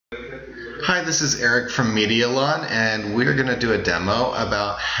Hi, this is Eric from Medialon, and we're going to do a demo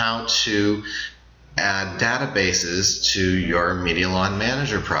about how to add databases to your Medialon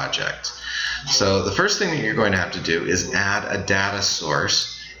Manager project. So the first thing that you're going to have to do is add a data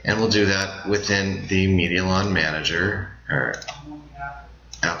source, and we'll do that within the Medialon Manager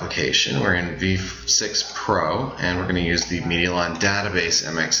application. We're in V6 Pro, and we're going to use the Medialon Database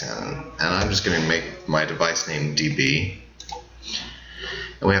MxM, and I'm just going to make my device name DB.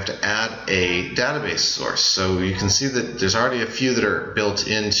 And we have to add a database source. So you can see that there's already a few that are built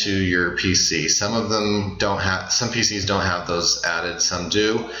into your PC. Some of them don't have, some PCs don't have those added, some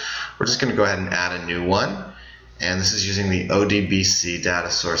do. We're just going to go ahead and add a new one. And this is using the ODBC Data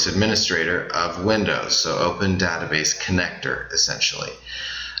Source Administrator of Windows. So Open Database Connector, essentially.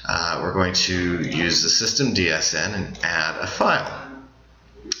 We're going to use the system DSN and add a file.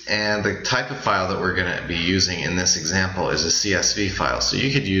 And the type of file that we're going to be using in this example is a CSV file. So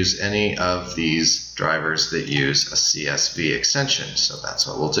you could use any of these drivers that use a CSV extension. So that's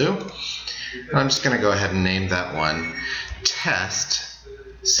what we'll do. And I'm just going to go ahead and name that one Test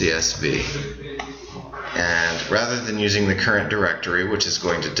CSV. And rather than using the current directory, which is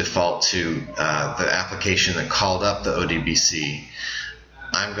going to default to the application that called up the ODBC,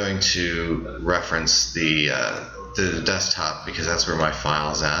 I'm going to reference the desktop because that's where my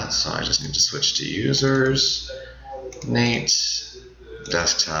file is at. So I just need to switch to Users, Nate,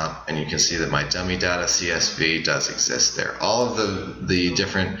 Desktop, and you can see that my dummy data CSV does exist there. All of the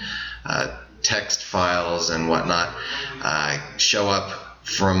different text files and whatnot show up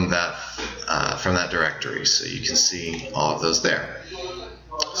from that directory, so you can see all of those there.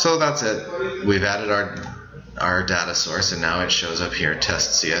 So that's it. We've added our data source, and now it shows up here,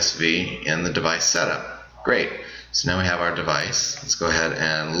 Test CSV, in the device setup. Great. So now we have our device. Let's go ahead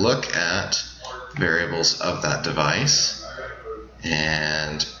and look at variables of that device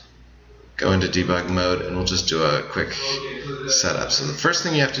and go into debug mode, and we'll just do a quick setup. So the first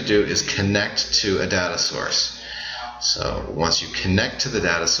thing you have to do is connect to a data source. So once you connect to the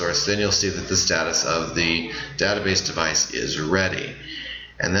data source, then you'll see that the status of the database device is ready.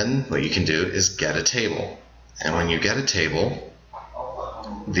 And then what you can do is get a table. And when you get a table,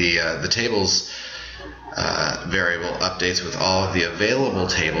 the tables variable updates with all of the available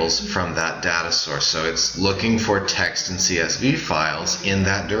tables from that data source. So it's looking for text and CSV files in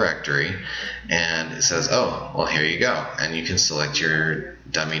that directory, and it says, oh, well, here you go. And you can select your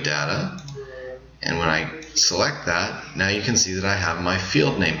dummy data. And when I select that, now you can see that I have my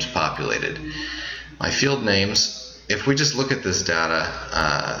field names populated. My field names, if we just look at this data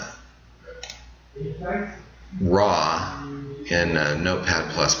raw in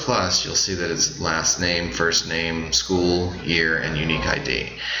Notepad++, you'll see that it's last name, first name, school, year, and unique ID.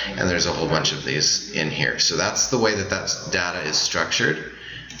 And there's a whole bunch of these in here. So that's the way that data is structured.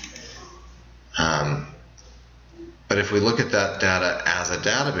 But if we look at that data as a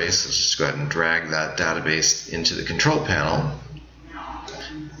database, let's just go ahead and drag that database into the control panel.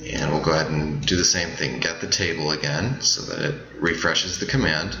 And we'll go ahead and do the same thing. Get the table again so that it refreshes the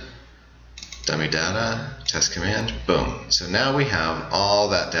command. Dummy data, test command, boom. So now we have all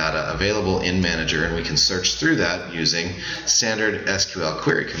that data available in Manager, and we can search through that using standard SQL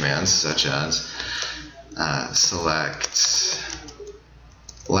query commands such as select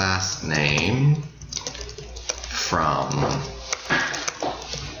last name from,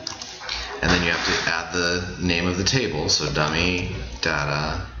 and then you have to add the name of the table, so dummy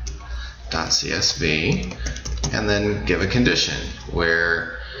data .csv, and then give a condition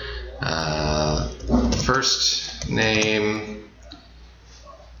where first name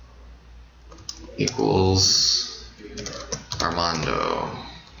equals Armando,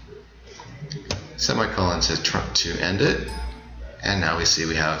 semicolon to end it, and now we see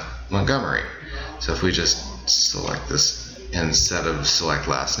we have Montgomery. So if we just select this, instead of select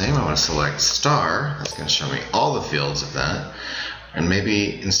last name, I want to select star. That's going to show me all the fields of that. And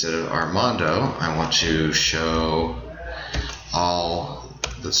maybe instead of Armando, I want to show all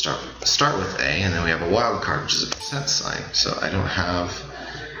that start with A, and then we have a wildcard, which is a percent sign. So I don't have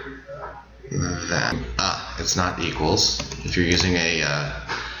that. It's not equals. If you're using a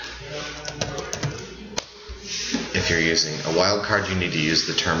wildcard, you need to use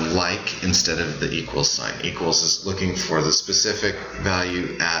the term like instead of the equals sign. Equals is looking for the specific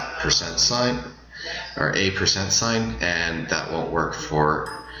value at percent sign or a percent sign, and that won't work for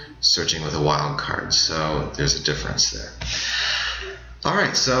searching with a wildcard. So there's a difference there.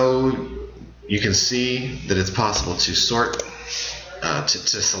 Alright, so you can see that it's possible to sort, to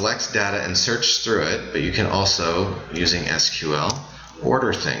select data and search through it, but you can also, using SQL,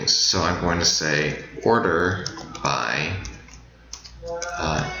 order things. So I'm going to say order by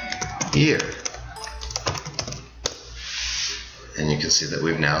year. And you can see that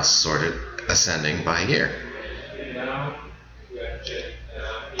we've now sorted ascending by year.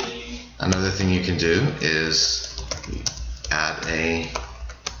 Another thing you can do is add a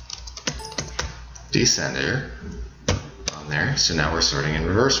descender on there. So now we're sorting in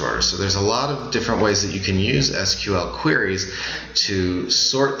reverse order. So there's a lot of different ways that you can use SQL queries to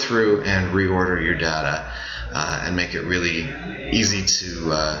sort through and reorder your data and make it really easy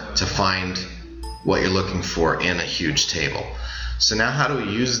to find what you're looking for in a huge table. So now how do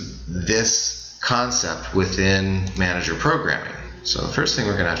we use this concept within Manager programming? So the first thing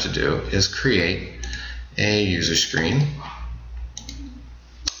we're going to have to do is create a user screen.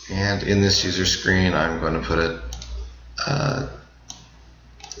 And in this user screen, I'm going to put a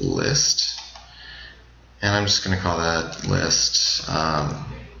list. And I'm just going to call that list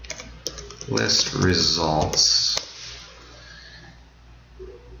list results.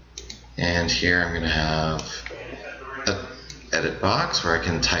 And here I'm going to have an edit box where I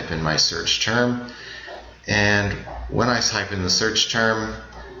can type in my search term. And when I type in the search term,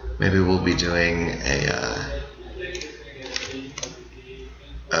 maybe we'll be doing a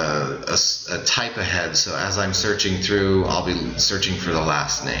type ahead. So as I'm searching through, I'll be searching for the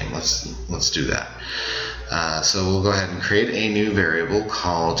last name. Let's do that. So we'll go ahead and create a new variable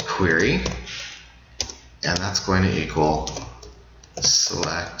called query, and that's going to equal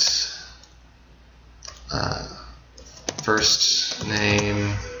select first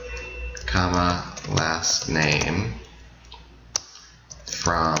name, comma, last name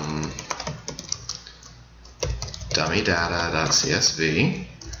from dummydata.csv,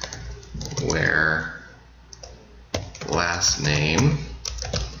 where last name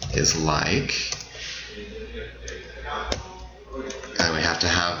is like, and we have to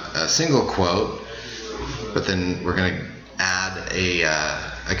have a single quote, but then we're going to add a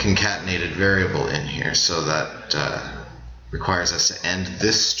concatenated variable in here, so that requires us to end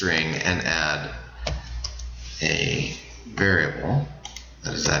this string and add a variable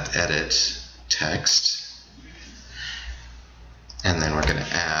that is that edit text, and then we're going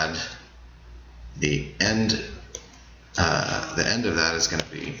to add the end. The end of that is going to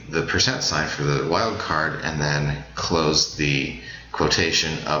be the % for the wildcard, and then close the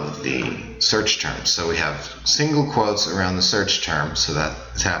quotation of the search term. So we have single quotes around the search term, so that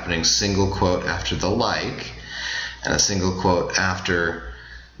is happening single quote after the like, and a single quote after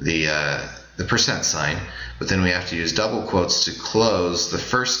the %, but then we have to use double quotes to close the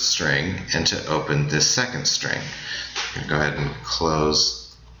first string and to open this second string. I'm going to go ahead and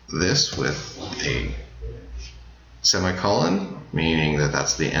close this with a semicolon, meaning that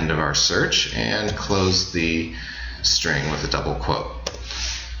that's the end of our search, and close the string with a double quote.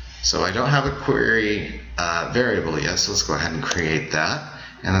 So I don't have a query variable yet, so let's go ahead and create that,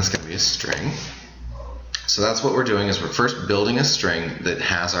 and that's going to be a string. So that's what we're doing, is we're first building a string that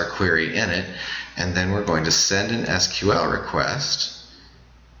has our query in it, and then we're going to send an SQL request,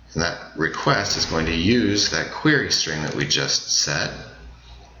 and that request is going to use that query string that we just set,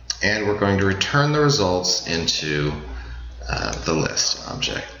 and we're going to return the results into the list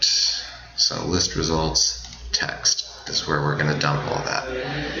object. So list results text is where we're going to dump all that.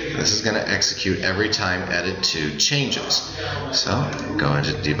 This is going to execute every time edit 2 changes. So go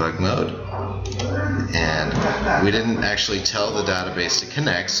into debug mode, and we didn't actually tell the database to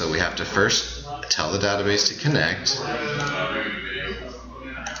connect, so we have to first tell the database to connect,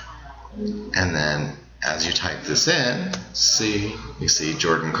 and then as you type this in, you see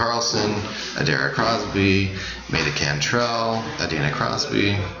Jordan Carlson, Adara Crosby, Maida Cantrell, Adina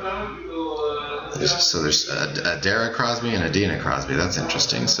Crosby. So there's Adara Crosby and Adina Crosby. That's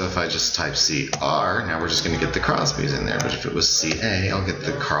interesting. So if I just type CR, now we're just going to get the Crosbys in there. But if it was CA, I'll get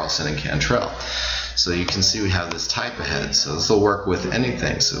the Carlson and Cantrell. So you can see we have this type ahead. So this will work with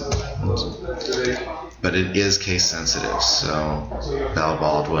anything. But it is case sensitive. So Bell,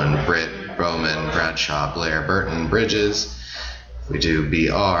 Baldwin, Britt, Bowman, Bradshaw, Blair, Burton, Bridges. If we do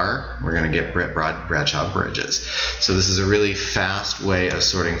BR, we're going to get Britt, Bradshaw, Bridges. So this is a really fast way of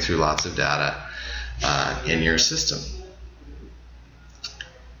sorting through lots of data in your system.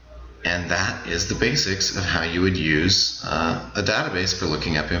 And that is the basics of how you would use a database for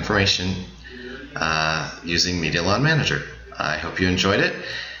looking up information using Medialon Manager. I hope you enjoyed it.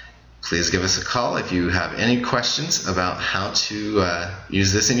 Please give us a call if you have any questions about how to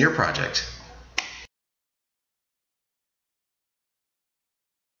use this in your project.